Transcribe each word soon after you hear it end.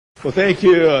Well, thank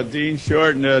you, Dean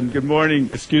Short, and good morning,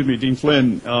 Dean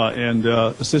Flynn and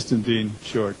Assistant Dean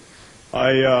Short.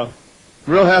 Real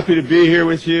happy to be here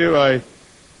with you. I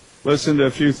listened to a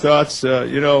few thoughts.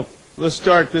 Let's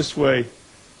start this way,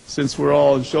 since we're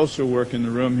all in social work in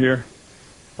the room here.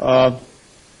 When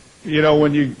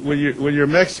you're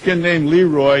Mexican named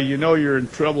Leroy, you know you're in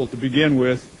trouble to begin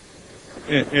with,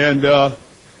 and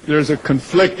there's a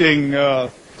conflicting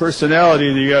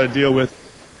personality that you got to deal with.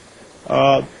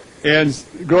 And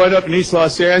growing up in East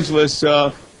Los Angeles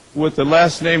with the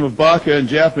last name of Baca in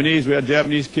Japanese, we had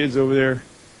Japanese kids over there.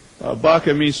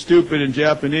 Baca means stupid in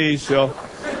Japanese, so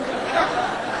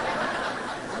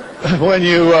when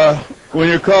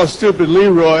you're called Stupid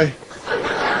Leroy,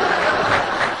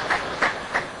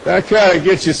 that kind of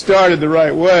gets you started the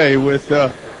right way with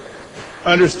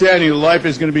understanding that life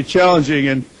is going to be challenging.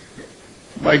 And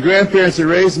my grandparents that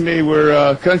raised me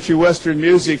were country western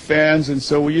music fans, and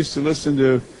so we used to listen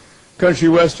to country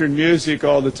western music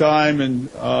all the time. And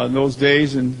in those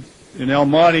days, in El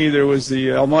Monte, there was the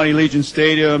El Monte Legion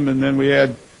Stadium, and then we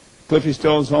had Cliffy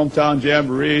Stone's Hometown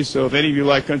Jamboree. So if any of you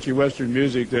like country western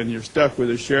music, then you're stuck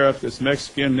with a sheriff that's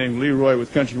Mexican named Leroy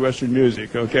with country western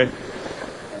music, okay?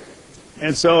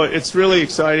 And so it's really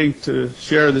exciting to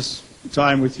share this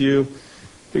time with you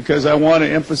because I want to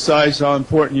emphasize how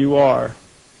important you are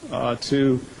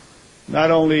to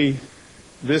not only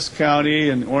this county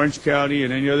and Orange County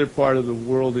and any other part of the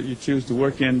world that you choose to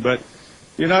work in, but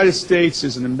the United States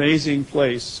is an amazing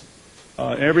place.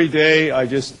 Every day I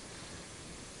just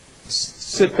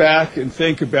sit back and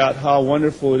think about how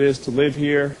wonderful it is to live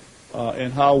here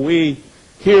and how we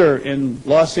here in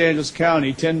Los Angeles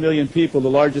County, 10 million people, the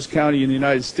largest county in the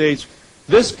United States.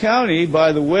 This county,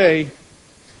 by the way,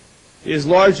 is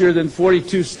larger than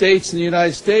 42 states in the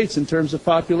United States in terms of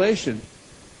population.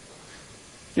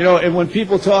 And when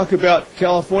people talk about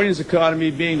California's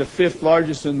economy being the 5th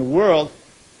largest in the world,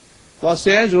 Los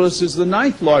Angeles is the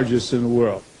 9th largest in the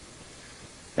world.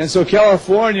 And so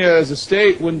California as a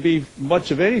state wouldn't be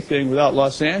much of anything without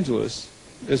Los Angeles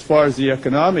as far as the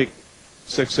economic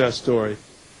success story.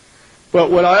 But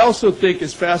what I also think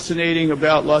is fascinating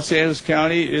about Los Angeles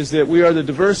County is that we are the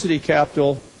diversity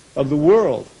capital of the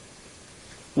world.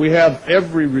 We have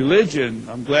every religion.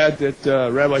 I'm glad that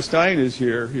Rabbi Stein is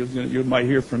here. You might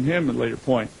hear from him at a later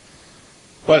point.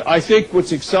 But I think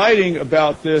what's exciting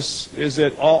about this is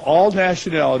that all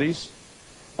nationalities,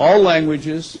 all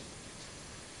languages,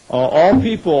 all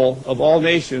people of all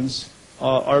nations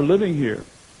are living here.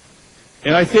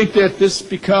 And I think that this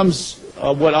becomes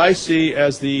what I see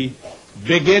as the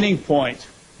beginning point,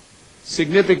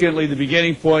 significantly the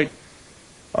beginning point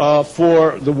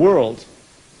for the world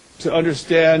to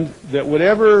understand that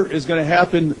whatever is going to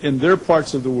happen in their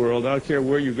parts of the world, I don't care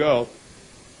where you go,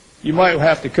 you might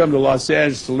have to come to Los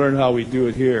Angeles to learn how we do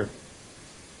it here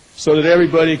so that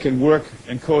everybody can work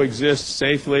and coexist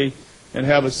safely and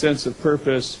have a sense of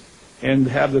purpose and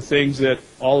have the things that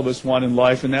all of us want in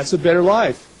life, and that's a better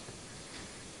life.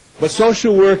 But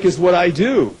social work is what I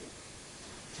do.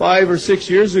 5 or 6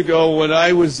 years ago, when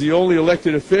I was the only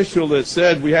elected official that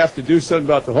said we have to do something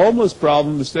about the homeless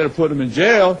problem instead of putting them in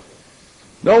jail,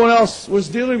 no one else was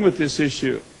dealing with this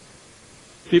issue.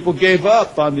 People gave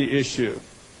up on the issue.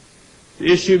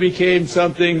 The issue became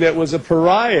something that was a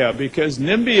pariah because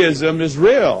NIMBYism is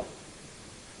real.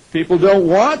 People don't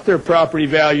want their property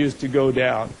values to go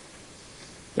down.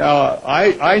 Now,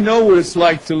 I know what it's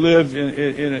like to live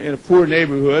in a poor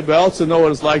neighborhood, but I also know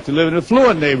what it's like to live in an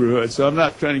affluent neighborhood, so I'm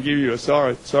not trying to give you a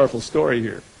sorrowful story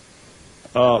here.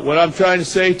 What I'm trying to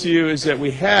say to you is that we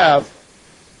have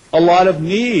a lot of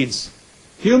needs,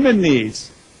 human needs,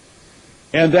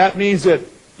 and that means that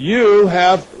you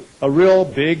have a real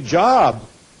big job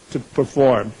to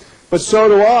perform. But so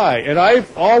do I, and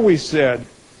I've always said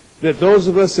that those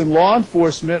of us in law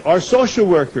enforcement are social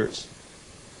workers.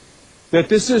 That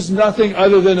this is nothing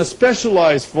other than a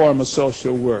specialized form of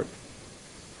social work.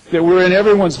 That we're in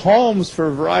everyone's homes for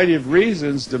a variety of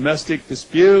reasons, domestic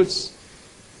disputes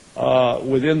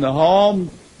within the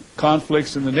home,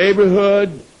 conflicts in the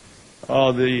neighborhood,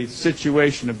 the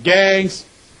situation of gangs.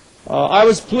 I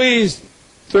was pleased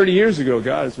 30 years ago,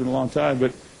 God, it's been a long time,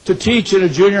 but to teach in a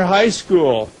junior high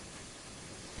school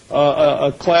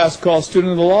a class called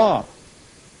Student of the Law.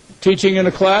 Teaching in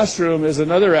a classroom is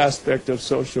another aspect of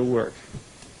social work.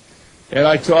 And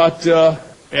I taught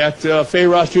at Fay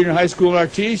Ross Junior High School in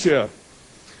Artesia.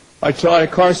 I taught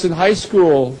at Carson High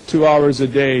School 2 hours a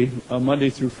day, Monday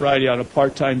through Friday on a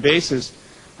part-time basis.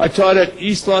 I taught at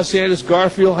East Los Angeles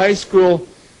Garfield High School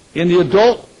in the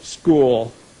adult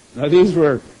school. Now these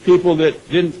were people that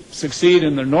didn't succeed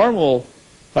in their normal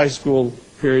high school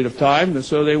period of time, and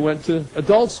so they went to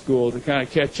adult school to kind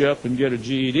of catch up and get a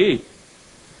GED.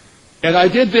 And I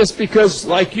did this because,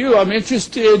 like you, I'm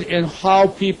interested in how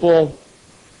people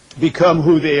become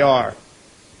who they are.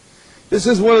 This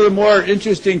is one of the more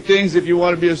interesting things if you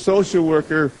want to be a social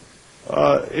worker.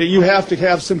 You have to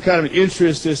have some kind of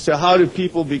interest as to how do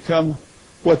people become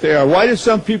what they are. Why do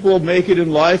some people make it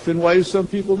in life, and why do some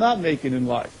people not make it in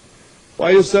life?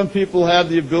 Why do some people have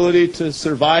the ability to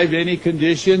survive any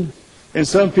condition, and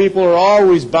some people are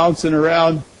always bouncing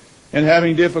around and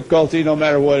having difficulty no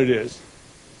matter what it is?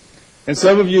 And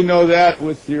some of you know that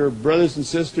with your brothers and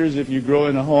sisters. If you grow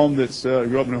in a home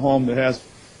grew up in a home that has,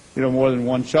 more than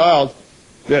one child,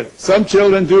 that some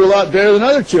children do a lot better than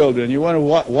other children. You wonder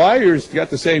why. You've got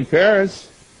the same parents,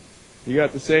 you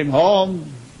got the same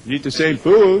home, you eat the same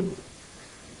food.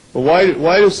 But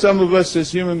why do some of us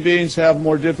as human beings have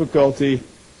more difficulty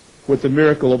with the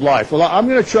miracle of life? Well, I'm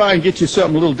going to try and get you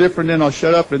something a little different, then I'll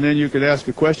shut up, and then you can ask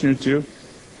a question or two.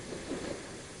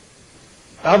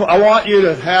 I want you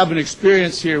to have an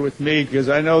experience here with me, because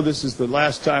I know this is the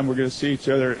last time we're going to see each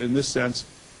other in this sense,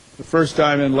 the first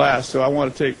time and last, so I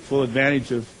want to take full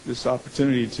advantage of this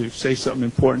opportunity to say something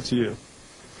important to you.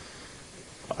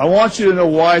 I want you to know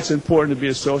why it's important to be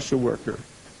a social worker.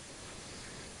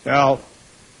 Now,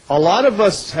 a lot of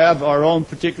us have our own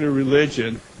particular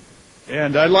religion,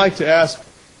 and I'd like to ask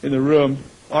in the room,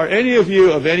 are any of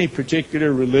you of any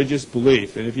particular religious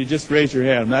belief? And if you just raise your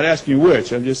hand, I'm not asking you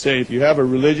which, I'm just saying if you have a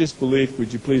religious belief,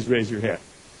 would you please raise your hand?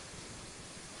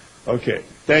 Okay,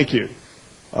 thank you.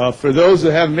 For those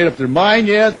that haven't made up their mind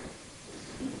yet,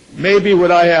 maybe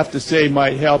what I have to say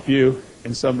might help you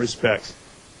in some respects,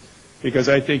 because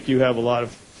I think you have a lot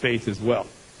of faith as well.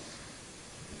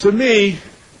 To me,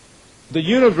 the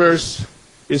universe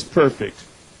is perfect.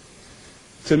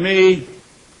 To me,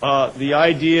 the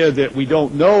idea that we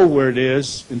don't know where it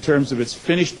is in terms of its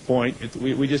finished point,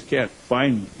 we just can't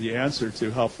find the answer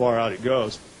to how far out it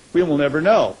goes. We will never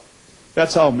know.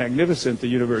 That's how magnificent the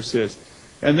universe is.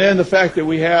 And then the fact that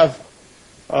we have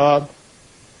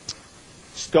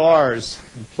stars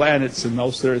and planets and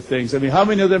those sort of things. I mean, how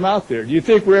many of them out there? Do you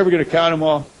think we're ever going to count them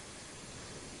all?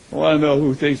 I want to know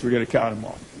who thinks we're going to count them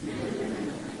all.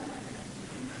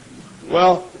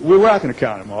 Well, we're not going to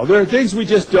count them all. There are things we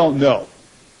just don't know.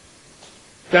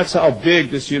 That's how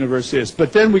big this universe is.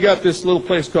 But then we got this little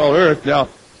place called Earth. Now,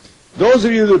 those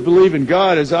of you that believe in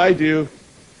God, as I do,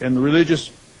 and the religious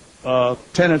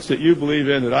tenets that you believe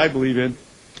in, that I believe in,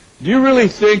 do you really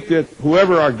think that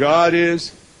whoever our God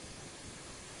is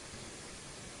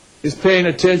paying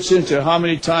attention to how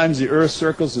many times the Earth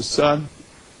circles the sun?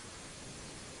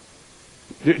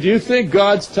 Do you think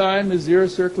God's time is the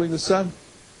Earth circling the sun?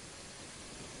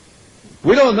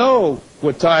 We don't know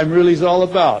what time really is all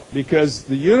about, because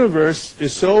the universe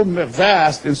is so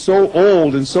vast and so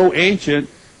old and so ancient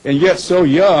and yet so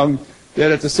young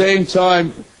that at the same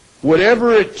time,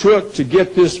 whatever it took to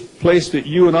get this place that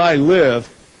you and I live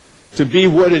to be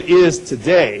what it is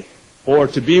today, or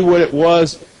to be what it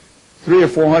was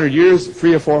 300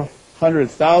 or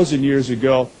 400,000 years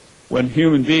ago when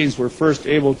human beings were first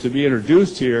able to be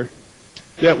introduced here,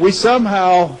 that we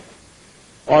somehow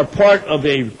are part of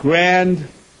a grand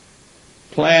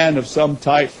plan of some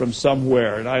type from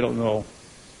somewhere, and I don't know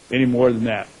any more than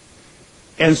that.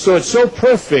 And so it's so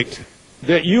perfect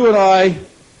that you and I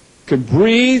can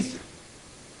breathe,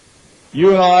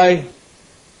 you and I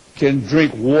can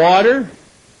drink water,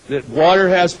 that water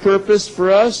has purpose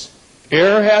for us,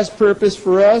 air has purpose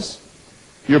for us,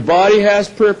 your body has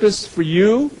purpose for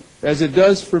you, as it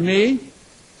does for me,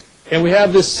 and we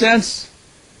have this sense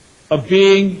of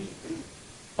being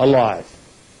alive.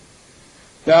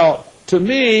 Now, to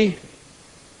me,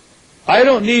 I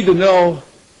don't need to know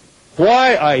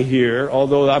why I hear,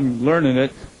 although I'm learning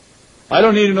it. I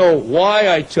don't need to know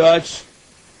why I touch.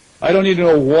 I don't need to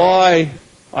know why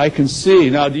I can see.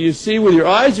 Now, do you see with your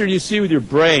eyes or do you see with your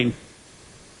brain?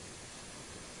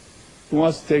 Who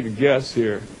wants to take a guess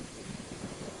here?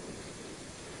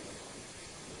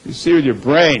 You see with your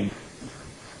brain.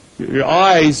 Your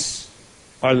eyes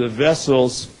are the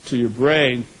vessels to your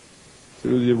brain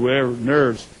through the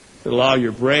nerves that allow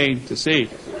your brain to see.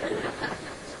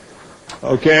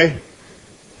 Okay?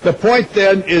 The point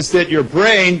then is that your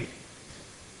brain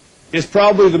is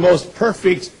probably the most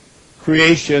perfect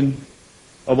creation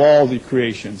of all the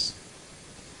creations.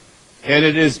 And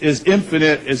it is as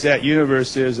infinite as that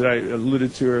universe is that I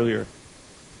alluded to earlier.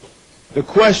 The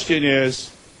question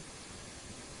is,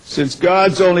 since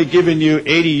God's only given you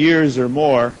 80 years or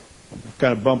more, I'm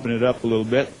kind of bumping it up a little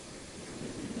bit,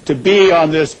 to be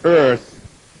on this earth,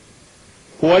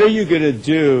 what are you going to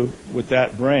do with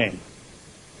that brain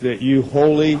that you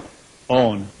wholly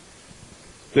own,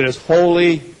 that is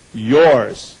wholly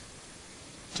yours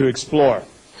to explore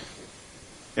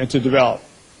and to develop.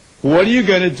 What are you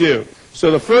going to do?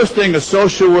 So the first thing a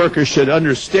social worker should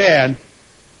understand,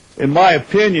 in my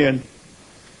opinion,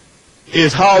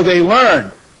 is how they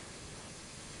learn.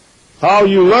 How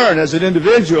you learn as an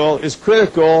individual is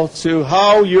critical to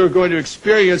how you're going to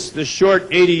experience the short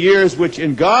 80 years, which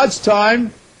in God's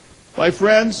time, my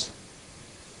friends,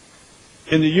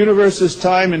 in the universe's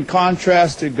time in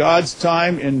contrast to God's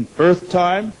time in earth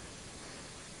time,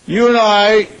 you and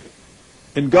I,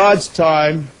 in God's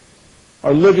time,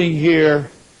 are living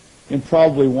here in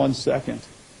probably 1 second.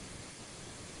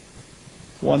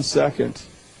 1 second.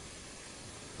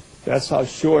 That's how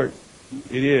short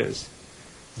it is.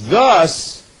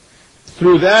 Thus,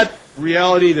 through that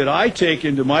reality that I take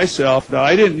into myself, now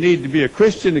I didn't need to be a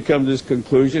Christian to come to this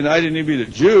conclusion. I didn't need to be a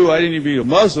Jew. I didn't need to be a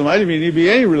Muslim. I didn't even need to be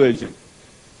any religion.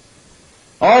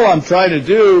 All I'm trying to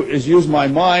do is use my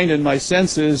mind and my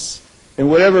senses and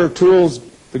whatever tools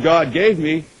the God gave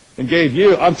me and gave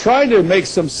you. I'm trying to make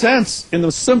some sense in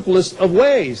the simplest of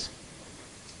ways.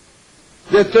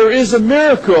 That there is a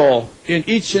miracle in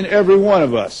each and every one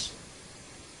of us.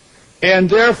 And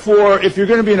therefore, if you're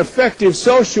going to be an effective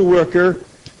social worker,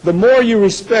 the more you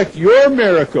respect your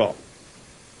miracle,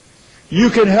 you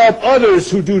can help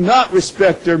others who do not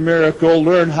respect their miracle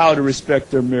learn how to respect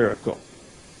their miracle.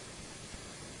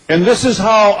 And this is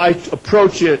how I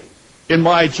approach it in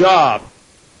my job.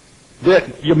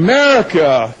 That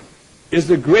America is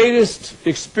the greatest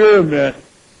experiment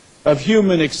of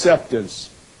human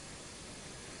acceptance.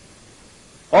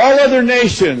 All other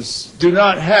nations do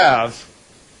not have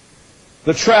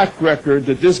the track record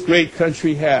that this great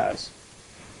country has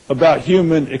about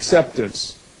human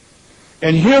acceptance.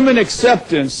 And human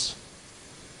acceptance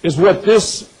is what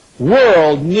this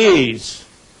world needs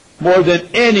more than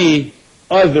any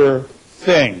other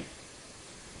thing.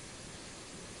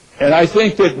 And I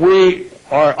think that we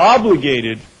are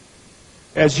obligated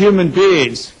as human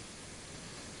beings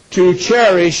to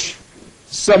cherish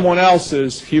someone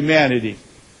else's humanity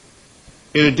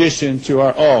in addition to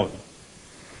our own.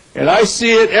 And I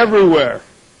see it everywhere,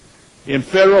 in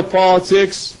federal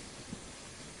politics,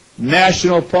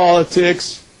 national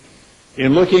politics,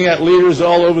 in looking at leaders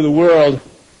all over the world.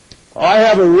 I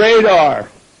have a radar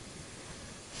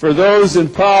for those in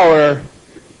power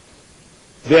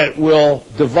that will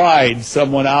divide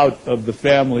someone out of the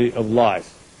family of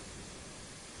life.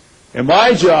 And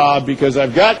my job, because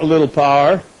I've got a little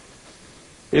power,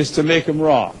 is to make them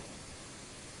wrong.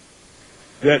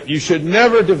 That you should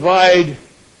never divide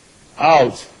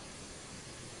out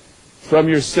from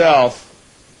yourself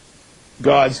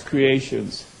God's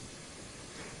creations.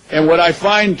 And what I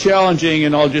find challenging,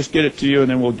 and I'll just get it to you and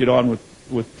then we'll get on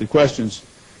with the questions,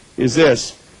 is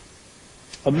this.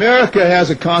 America has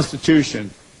a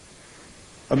Constitution.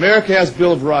 America has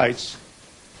Bill of Rights.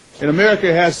 And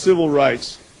America has civil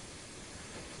rights.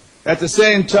 At the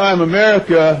same time,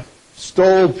 America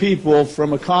stole people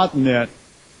from a continent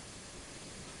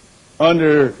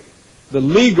under the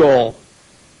legal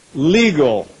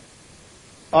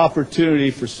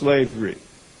opportunity for slavery.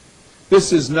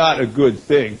 This is not a good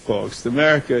thing, folks.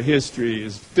 American history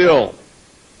is still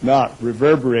not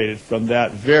reverberated from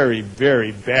that very,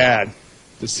 very bad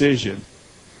decision.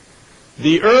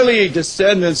 The early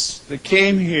descendants that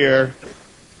came here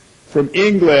from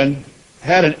England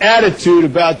had an attitude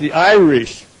about the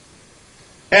Irish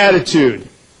attitude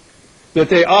that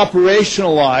they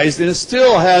operationalized, and it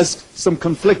still has some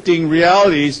conflicting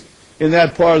realities in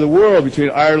that part of the world between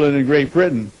Ireland and Great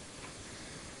Britain.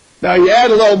 Now you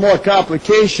add a little more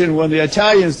complication when the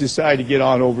Italians decide to get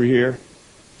on over here,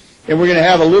 and we're going to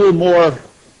have a little more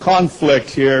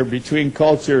conflict here between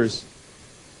cultures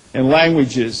and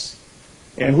languages.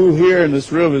 And who here in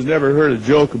this room has never heard a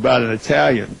joke about an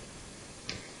Italian?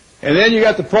 And then you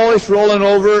got the Polish rolling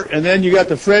over, and then you got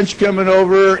the French coming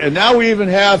over, and now we even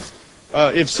have,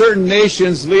 if certain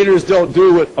nations' leaders don't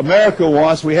do what America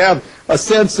wants, we have a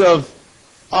sense of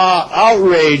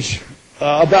outrage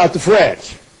about the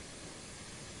French.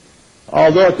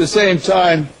 Although at the same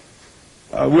time,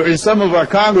 some of our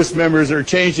Congress members are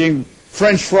changing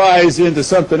French fries into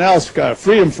something else, kind of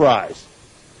freedom fries.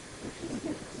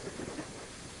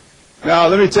 Now,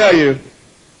 let me tell you,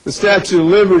 the Statue of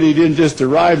Liberty didn't just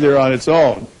arrive there on its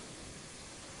own.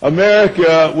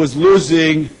 America was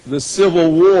losing the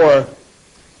Civil War,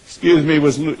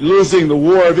 was losing the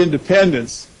War of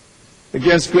Independence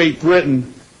against Great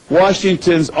Britain.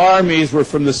 Washington's armies were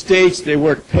from the states. They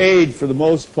weren't paid for the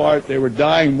most part. They were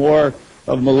dying more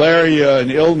of malaria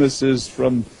and illnesses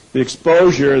from the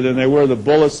exposure than they were the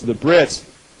bullets of the Brits.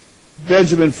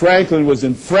 Benjamin Franklin was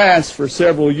in France for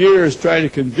several years trying to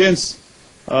convince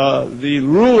the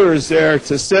rulers there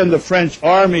to send the French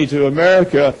army to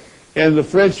America, and the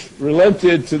French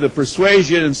relented to the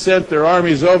persuasion and sent their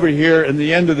armies over here, and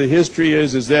the end of the history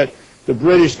is that the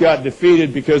British got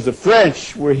defeated because the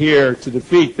French were here to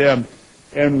defeat them,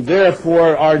 and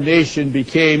therefore our nation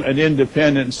became an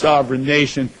independent sovereign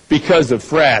nation because of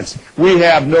France. We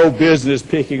have no business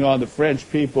picking on the French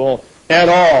people at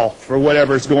all for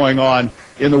whatever's going on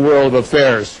in the world of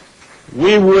affairs.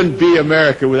 We wouldn't be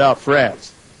America without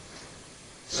France.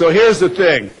 So here's the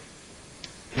thing.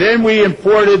 Then we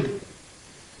imported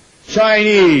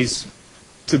Chinese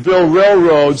to build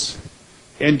railroads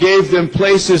and gave them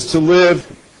places to live,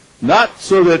 not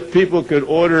so that people could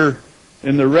order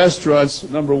in the restaurants,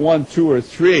 number 1, 2, or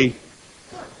 3.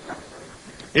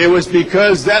 It was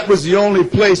because that was the only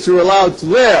place they were allowed to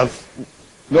live.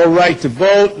 No right to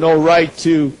vote, no right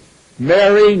to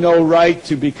marry, no right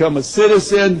to become a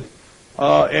citizen,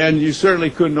 and you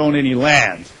certainly couldn't own any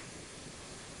land.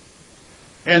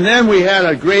 And then we had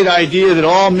a great idea that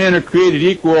all men are created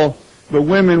equal, but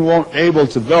women weren't able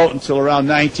to vote until around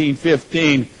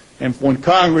 1915. And when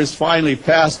Congress finally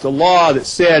passed a law that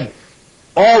said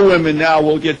all women now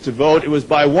will get to vote, it was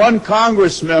by one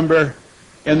Congress member,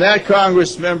 and that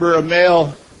Congress member, a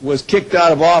male, was kicked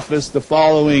out of office the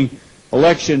following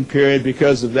election period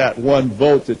because of that one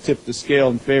vote that tipped the scale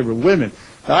in favor of women.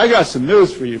 Now, I got some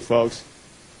news for you folks.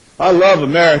 I love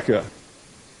America.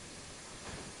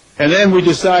 And then we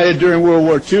decided during World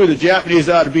War II the Japanese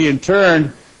ought to be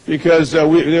interned because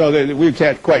we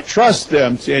can't quite trust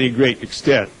them to any great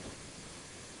extent.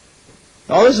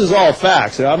 Now, this is all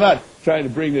facts, and I'm not trying to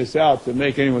bring this out to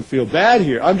make anyone feel bad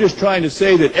here. I'm just trying to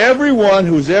say that everyone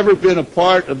who's ever been a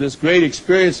part of this great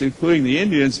experience, including the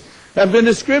Indians, have been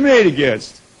discriminated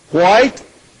against. White,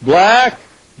 black,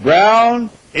 brown,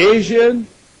 Asian,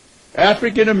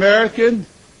 African American.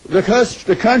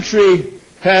 The country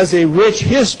has a rich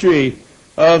history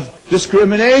of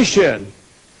discrimination.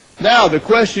 Now, the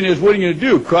question is, what are you going to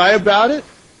do? Cry about it?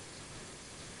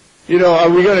 You know, are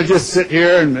we going to just sit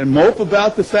here and mope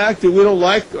about the fact that we don't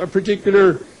like our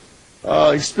particular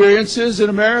experiences in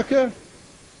America?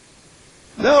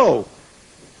 No.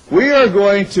 We are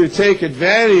going to take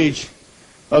advantage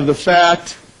of the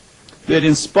fact that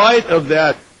in spite of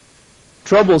that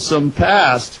troublesome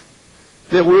past,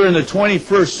 that we're in the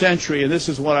 21st century, and this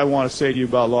is what I want to say to you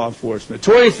about law enforcement.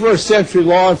 21st century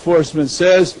law enforcement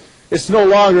says it's no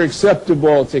longer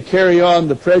acceptable to carry on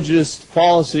the prejudiced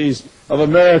policies of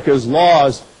America's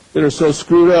laws that are so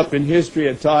screwed up in history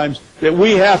at times, that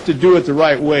we have to do it the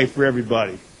right way for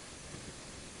everybody.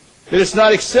 That it's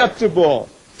not acceptable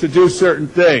to do certain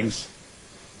things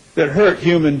that hurt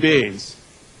human beings.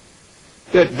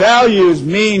 That values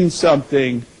mean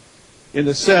something in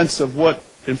the sense of what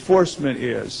enforcement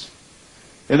is.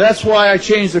 And that's why I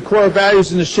changed the core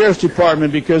values in the Sheriff's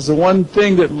Department, because the one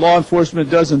thing that law enforcement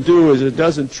doesn't do is it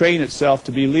doesn't train itself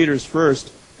to be leaders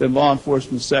first, then law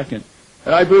enforcement second.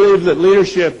 And I believe that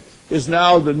leadership is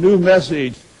now the new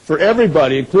message for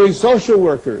everybody, including social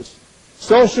workers.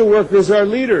 Social workers are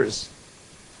leaders.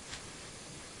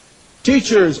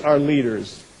 Teachers are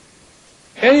leaders.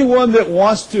 Anyone that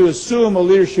wants to assume a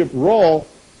leadership role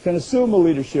can assume a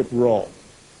leadership role.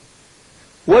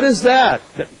 What is that?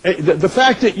 The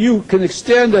fact that you can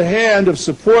extend a hand of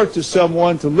support to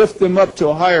someone to lift them up to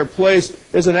a higher place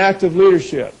is an act of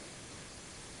leadership.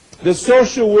 The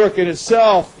social work in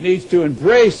itself needs to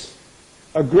embrace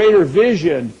a greater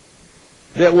vision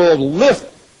that will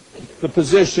lift the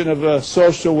position of a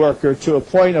social worker to a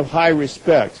point of high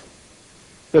respect.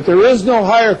 That there is no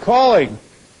higher calling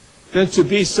than to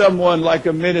be someone like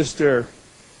a minister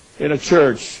in a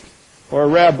church, or a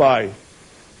rabbi,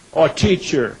 or a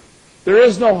teacher. There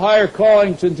is no higher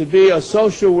calling than to be a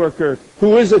social worker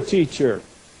who is a teacher.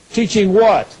 Teaching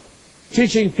what?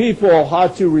 Teaching people how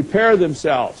to repair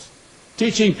themselves.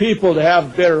 Teaching people to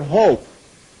have better hope.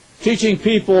 Teaching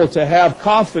people to have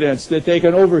confidence that they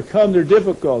can overcome their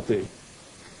difficulty.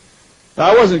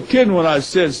 Now, I wasn't kidding when I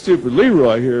said stupid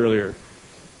Leroy here earlier.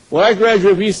 When I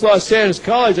graduated from East Los Angeles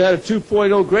College, I had a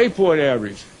 2.0 grade point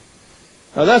average.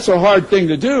 Now, that's a hard thing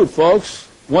to do, folks.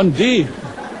 1D.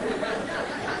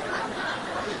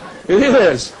 It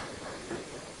is.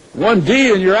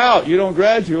 1D and you're out. You don't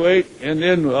graduate. And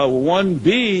then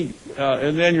 1B,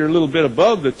 and then you're a little bit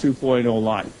above the 2.0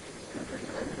 line.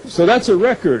 So that's a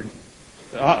record.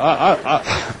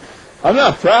 I'm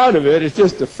not proud of it. It's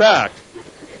just a fact.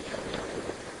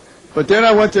 But then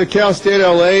I went to Cal State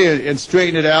LA and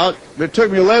straightened it out. It took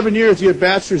me 11 years to get a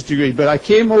bachelor's degree, but I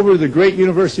came over to the great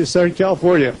University of Southern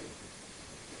California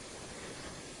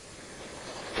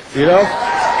You know?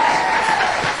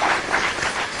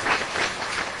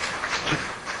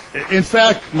 In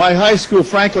fact, my high school,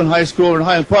 Franklin High School in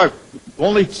Highland Park,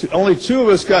 only two of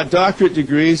us got doctorate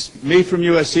degrees, me from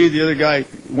USC, the other guy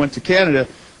went to Canada.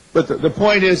 But the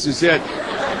point is that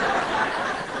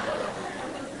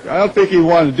I don't think he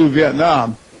wanted to do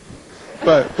Vietnam,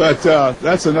 but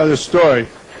that's another story.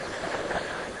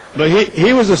 But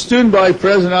he was a student body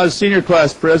president, I was a senior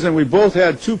class president. We both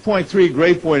had 2.3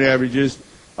 grade point averages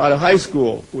out of high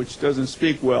school, which doesn't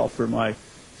speak well for my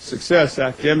success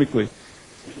academically.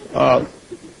 But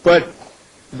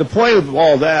the point of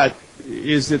all that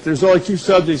is that there's only two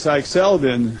subjects I excelled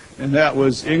in, and that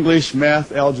was English,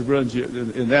 math, algebra,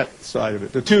 and that side of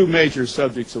it, the two major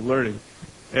subjects of learning.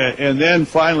 And then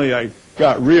finally I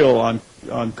got real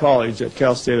on college at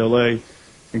Cal State LA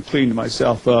and cleaned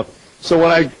myself up. So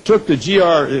when I took the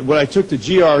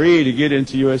GRE to get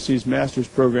into USC's master's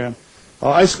program,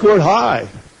 I scored high.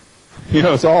 You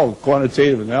know, it's all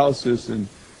quantitative analysis and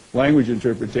language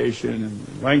interpretation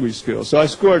and language skills. So I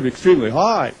scored extremely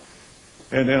high.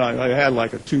 And then I had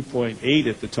like a 2.8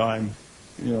 at the time,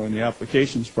 you know, in the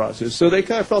applications process. So they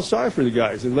kind of felt sorry for the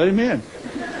guys. They let him in.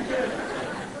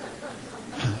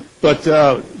 But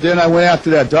then I went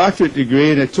after that doctorate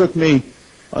degree, and it took me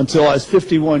until I was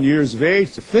 51 years of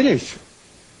age to finish.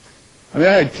 I mean,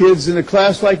 I had kids in the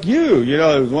class like you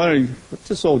know, I was wondering, what's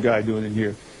this old guy doing in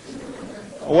here?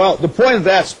 Well, the point of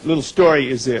that little story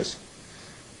is this,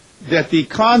 that the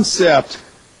concept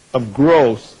of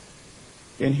growth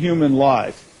in human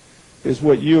life is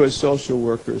what you as social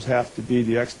workers have to be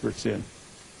the experts in.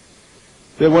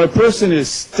 That when a person is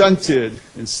stunted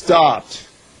and stopped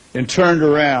and turned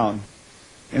around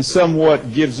and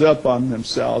somewhat gives up on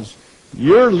themselves,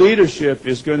 your leadership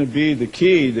is going to be the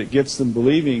key that gets them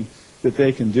believing that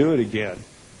they can do it again.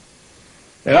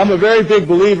 And I'm a very big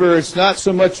believer it's not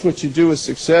so much what you do with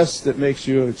success that makes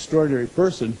you an extraordinary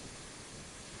person.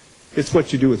 It's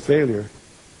what you do with failure.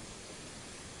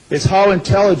 It's how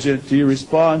intelligent do you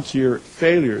respond to your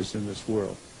failures in this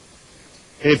world.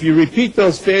 And if you repeat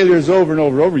those failures over and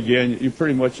over and over again, you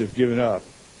pretty much have given up.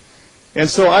 And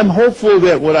so I'm hopeful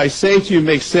that what I say to you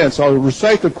makes sense. I'll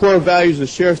recite the core values of the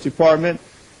Sheriff's Department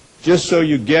just so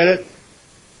you get it.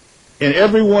 And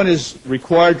everyone is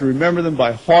required to remember them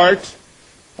by heart.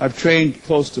 I've trained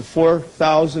close to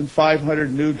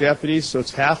 4,500 new deputies, so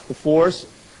it's half the force.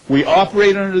 We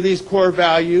operate under these core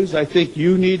values. I think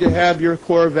you need to have your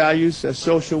core values as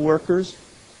social workers.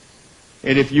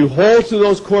 And if you hold to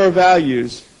those core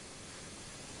values,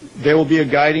 they will be a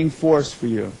guiding force for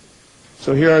you.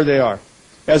 So here they are.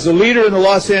 As a leader in the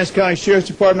Los Angeles County Sheriff's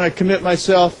Department, I commit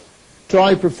myself to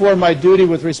only perform my duty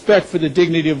with respect for the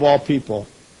dignity of all people.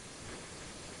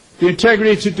 The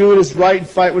integrity to do what is right and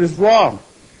fight what is wrong.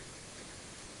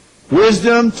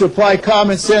 Wisdom to apply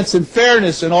common sense and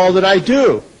fairness in all that I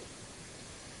do.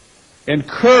 And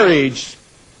courage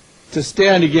to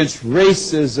stand against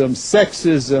racism,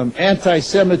 sexism,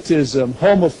 anti-Semitism,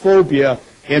 homophobia,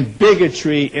 and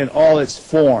bigotry in all its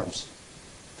forms.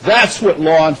 That's what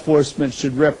law enforcement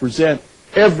should represent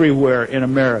everywhere in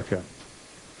America.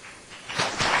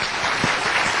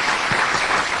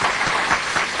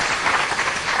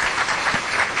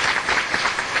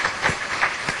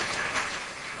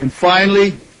 And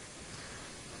finally,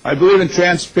 I believe in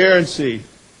transparency.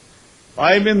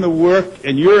 I'm in the work,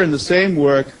 and you're in the same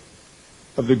work,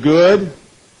 of the good,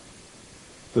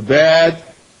 the bad,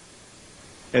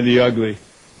 and the ugly.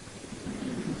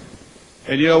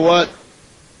 And you know what?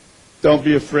 Don't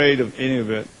be afraid of any of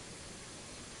it.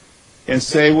 And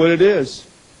say what it is.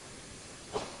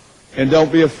 And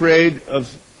don't be afraid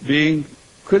of being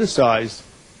criticized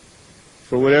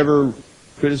for whatever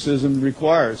criticism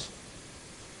requires.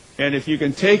 And if you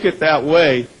can take it that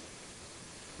way,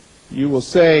 you will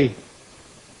say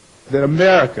that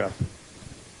America,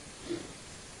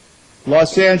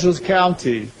 Los Angeles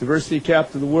County, diversity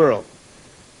capital of the world,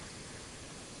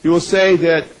 you will say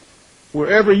that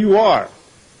wherever you are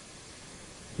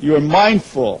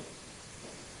mindful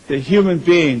that human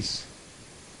beings,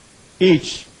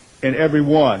 each and every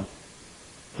one,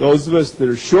 those of us that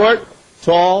are short,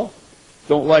 tall,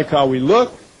 don't like how we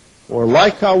look, or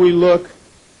like how we look,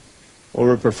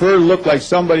 or prefer to look like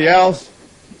somebody else,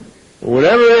 or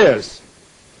whatever it is,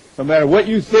 no matter what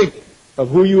you think of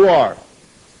who you are,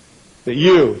 that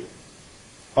you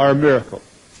are a miracle.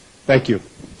 Thank you.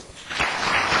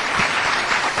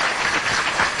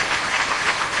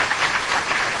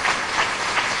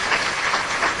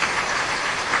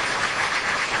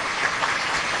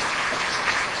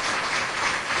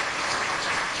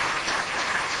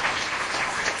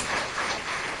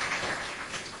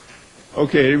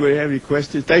 Okay, anybody have any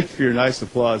questions? Thank you for your nice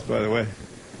applause, by the way.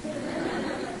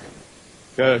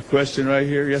 Got a question right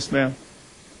here? Yes, ma'am.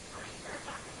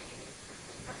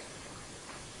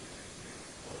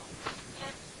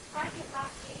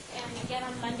 And again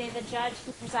on Monday, the judge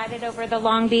who presided over the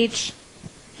Long Beach,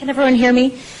 can everyone hear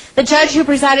me? The judge who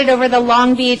presided over the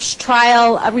Long Beach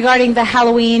trial regarding the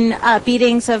Halloween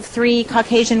beatings of 3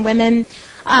 Caucasian women,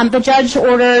 the judge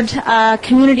ordered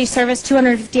community service,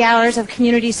 250 hours of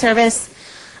community service,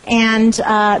 and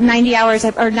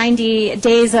 90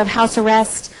 days of house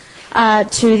arrest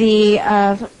to the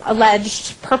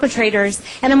alleged perpetrators.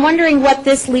 And I'm wondering what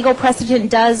this legal precedent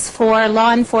does for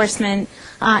law enforcement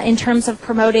in terms of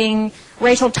promoting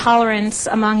racial tolerance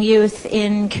among youth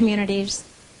in communities.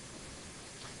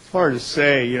 It's hard to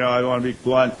say. You know, I want to be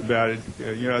blunt about it.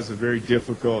 You know, it's a very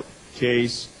difficult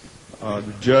case.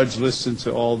 The judge listened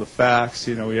to all the facts.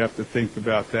 You know, we have to think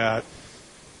about that.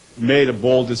 Made a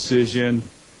bold decision.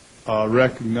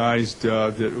 Recognized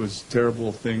that it was a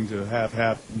terrible thing to have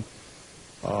happen.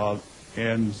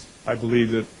 And I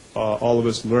believe that all of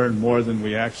us learned more than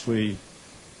we actually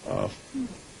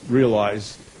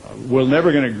realized. We're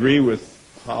never going to agree with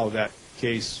how that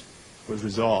case was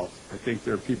resolved. I think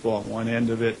there are people on one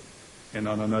end of it and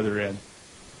on another end.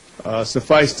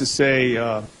 Suffice to say,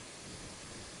 I'm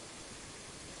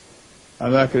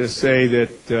not going to say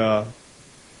that the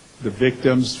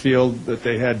victims feel that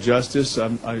they had justice.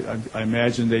 I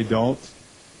imagine they don't.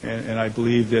 And I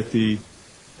believe that the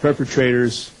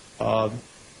perpetrators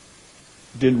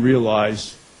didn't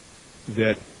realize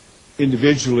that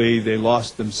individually they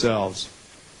lost themselves.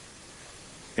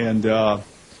 And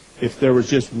if there was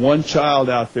just one child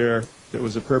out there that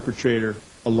was a perpetrator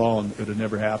alone, it would have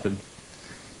never happened.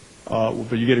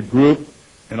 But you get a group,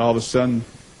 and all of a sudden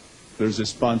there's a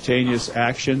spontaneous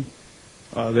action.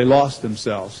 They lost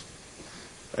themselves.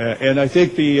 And I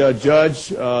think the judge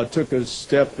took a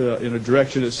step in a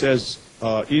direction that says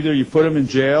either you put them in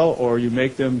jail or you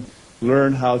make them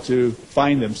learn how to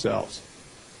find themselves.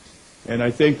 And I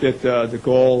think that the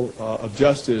goal of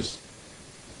justice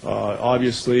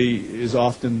obviously is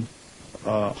often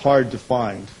hard to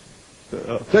find,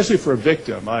 especially for a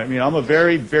victim. I mean, I'm a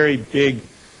very, very big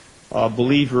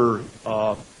believer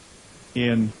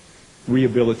in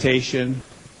rehabilitation,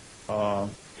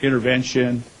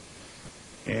 intervention,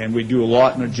 and we do a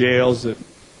lot in the jails. That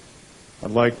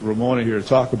I'd like Ramona here to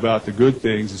talk about the good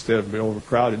things instead of the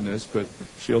overcrowdedness, but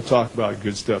she'll talk about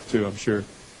good stuff too, I'm sure.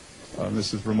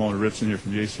 This is Ramona Ripson here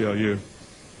from the ACLU.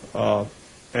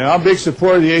 And I'm a big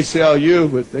supporter of the ACLU,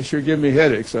 but they sure give me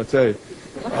headaches, I'll tell you.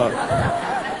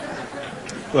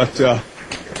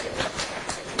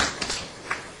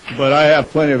 But I have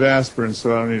plenty of aspirin,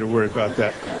 so I don't need to worry about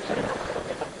that.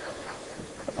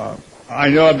 I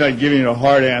know I'm not giving you a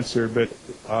hard answer, but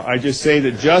I just say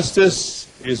that justice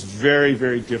is very,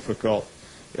 very difficult.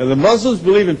 And the Muslims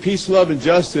believe in peace, love, and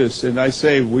justice, and I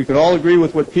say we can all agree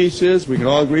with what peace is, we can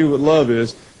all agree with what love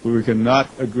is, but we cannot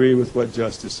agree with what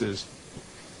justice is.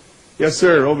 Yes,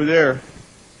 sir, over there.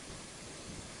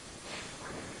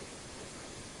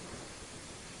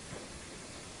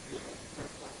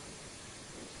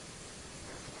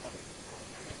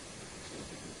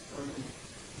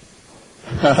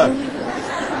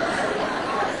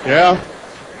 Yeah?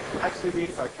 Actually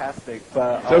being sarcastic,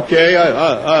 but... It's okay.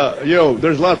 You know,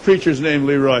 there's a lot of preachers named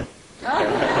Leroy.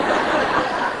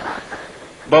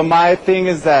 But my thing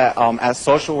is that as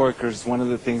social workers, one of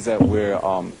the things that we're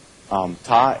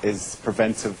taught is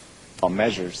preventive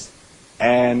measures.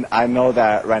 And I know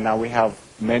that right now we have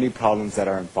many problems that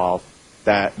are involved,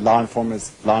 that law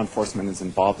enforcement is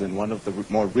involved in. One of the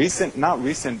more recent, not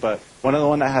recent, but one of the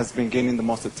ones that has been gaining the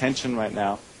most attention right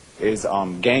now is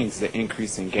gangs, the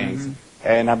increase in gangs. Mm-hmm.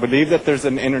 And I believe that there's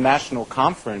an international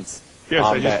conference. Yes,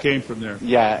 I just came from there.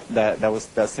 Yeah,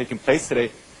 that's taking place today.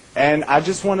 And I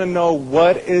just want to know,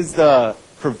 what is the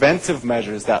preventive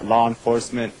measures that law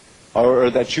enforcement or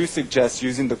that you suggest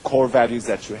using the core values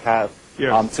that you have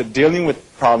to dealing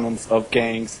with problems of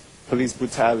gangs, police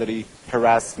brutality,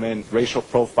 harassment, racial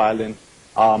profiling?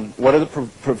 What are the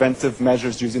preventive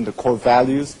measures using the core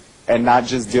values and not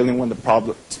just dealing with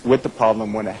the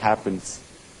problem when it happens?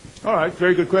 All right,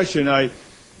 very good question.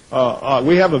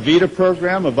 We have a VITA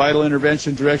program, a Vital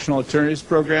Intervention Directional Alternatives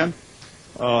program,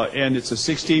 and it's a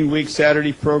 16-week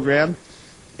Saturday program,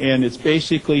 and it's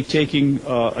basically taking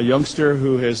a youngster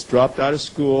who has dropped out of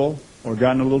school or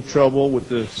gotten in a little trouble with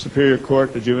the Superior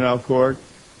Court, the juvenile court,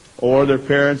 or their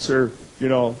parents are, you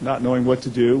know, not knowing what to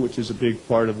do, which is a big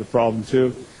part of the problem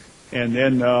too, and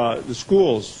then the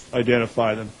schools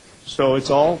identify them. So it's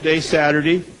all day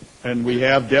Saturday, and we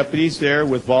have deputies there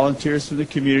with volunteers from the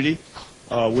community.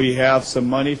 We have some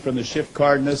money from the shift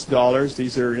Cardenas dollars.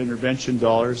 These are intervention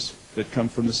dollars that come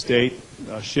from the state.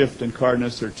 Shift and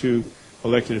Cardenas are two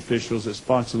elected officials that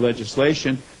sponsor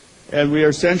legislation. And we are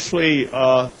essentially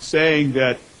saying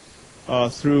that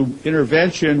through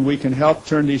intervention we can help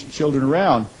turn these children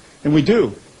around. And we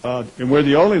do. And we're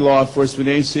the only law enforcement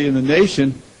agency in the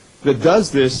nation that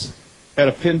does this at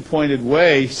a pinpointed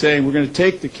way, saying we're going to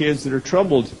take the kids that are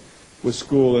troubled with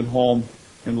school and home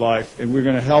and life, and we're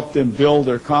going to help them build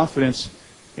their confidence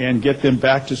and get them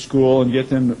back to school and get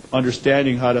them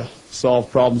understanding how to solve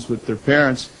problems with their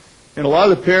parents. And a lot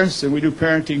of the parents, and we do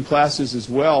parenting classes as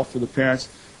well for the parents,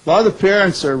 a lot of the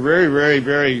parents are very, very,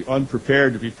 very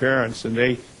unprepared to be parents, and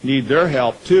they need their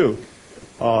help too.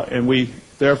 And we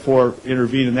therefore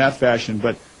intervene in that fashion.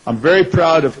 But I'm very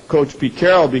proud of Coach Pete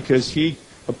Carroll because he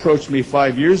approached me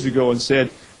 5 years ago and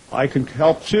said, I can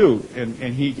help too. And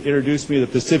he introduced me to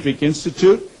the Pacific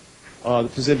Institute. The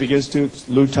Pacific Institute,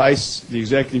 Lou Tice, the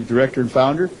executive director and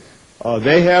founder,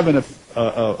 they have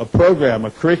a program,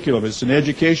 a curriculum. It's an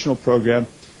educational program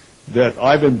that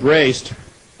I've embraced,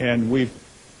 and we've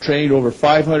trained over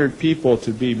 500 people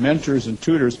to be mentors and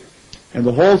tutors. And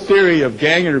the whole theory of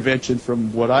gang intervention,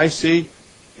 from what I see,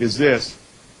 is this.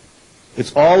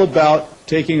 It's all about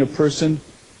taking a person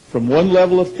from one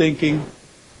level of thinking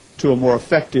to a more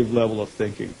effective level of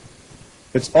thinking.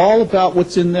 It's all about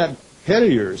what's in that head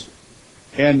of yours.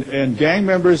 And gang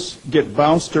members get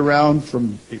bounced around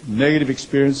from negative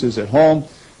experiences at home,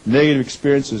 negative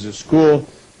experiences at school,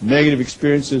 negative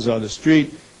experiences on the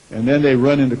street, and then they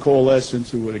run into coalesce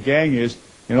into what a gang is,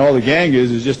 and all the gang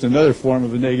is just another form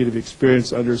of a negative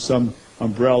experience under some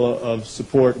umbrella of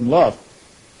support and love.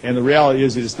 And the reality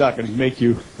is that it's not going to make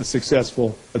you a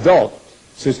successful adult.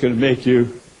 It's just going to make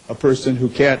you a person who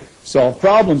can't solve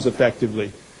problems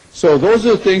effectively. So those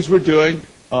are the things we're doing.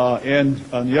 And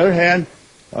on the other hand,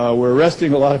 we're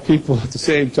arresting a lot of people at the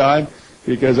same time,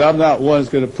 because I'm not one who's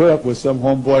going to put up with some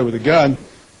homeboy with a gun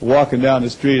walking down the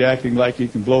street acting like he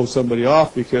can blow somebody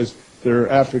off because they're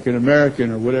African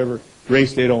American or whatever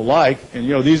race they don't like. And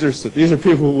you know, these are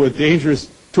people with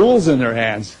dangerous tools in their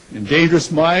hands, and dangerous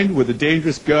mind with a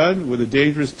dangerous gun, with a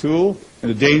dangerous tool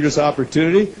and a dangerous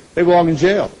opportunity. They belong in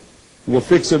jail. We'll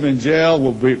fix them in jail.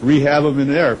 We'll rehab them in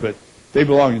there, but they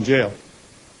belong in jail.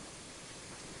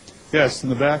 Yes, in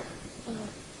the back.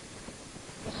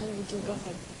 How do we do? Go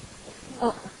ahead.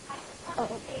 Oh.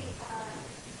 Oh.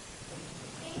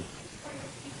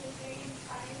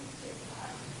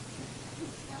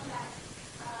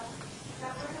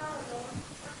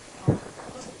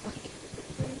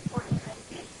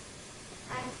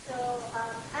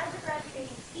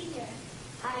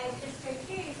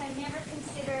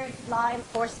 Law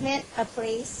enforcement a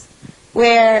place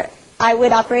where I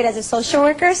would operate as a social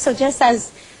worker. So just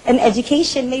as an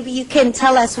education, maybe you can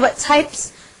tell us what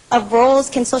types of roles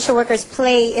can social workers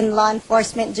play in law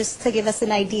enforcement, just to give us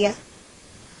an idea.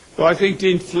 Well, I think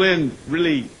Dean Flynn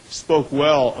really spoke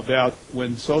well about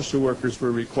when social workers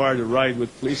were required to ride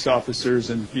with police officers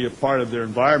and be a part of their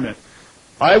environment.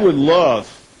 I would love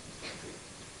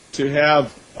to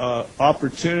have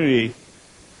opportunity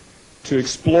to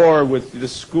explore with the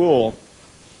school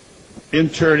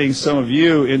interning some of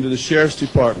you into the Sheriff's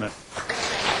Department.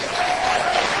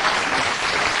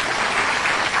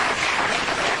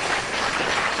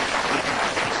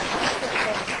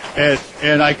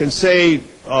 And I can say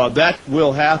that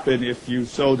will happen if you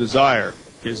so desire,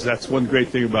 because that's one great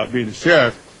thing about being a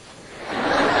sheriff.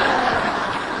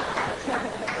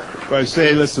 If I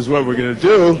say this is what we're going to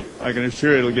do, I can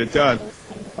assure it'll get done.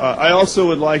 I also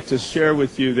would like to share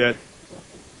with you that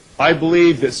I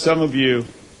believe that some of you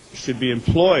should be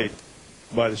employed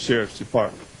by the Sheriff's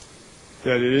Department,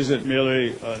 that it isn't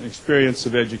merely an experience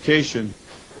of education,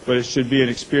 but it should be an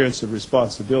experience of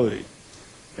responsibility.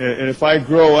 And if I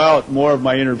grow out more of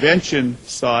my intervention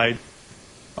side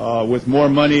with more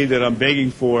money that I'm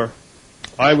begging for,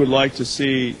 I would like to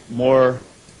see more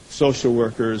social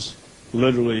workers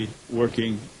literally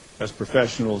working as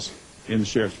professionals in the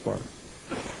Sheriff's Department.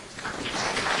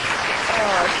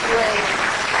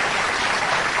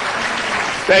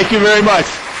 Thank you very much.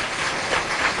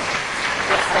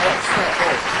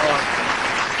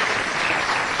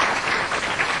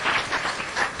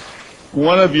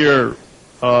 One of your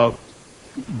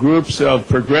groups of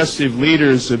progressive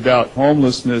leaders about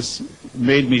homelessness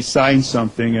made me sign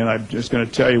something, and I'm just going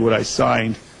to tell you what I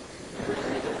signed.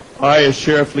 I, as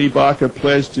Sheriff Lee Baca,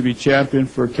 pledge to be champion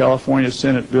for California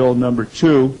Senate Bill number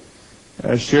 2.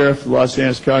 As Sheriff of Los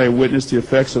Angeles County, I witnessed the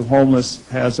effects of homelessness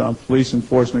has on police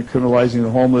enforcement. Criminalizing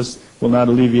the homeless will not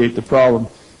alleviate the problem.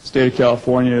 The state of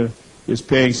California is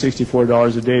paying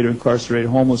 $64 a day to incarcerate a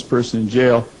homeless person in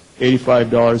jail.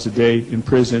 $85 a day in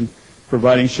prison.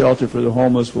 Providing shelter for the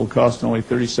homeless will cost only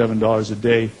 $37 a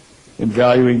day. In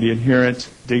valuing the inherent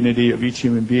dignity of each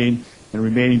human being and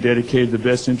remaining dedicated to the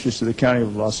best interests of the County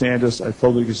of Los Angeles, I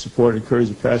publicly support and encourage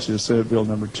the passage of Senate Bill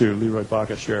Number 2. Leroy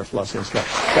Baca, Sheriff, Los Angeles County.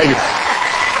 Thank you.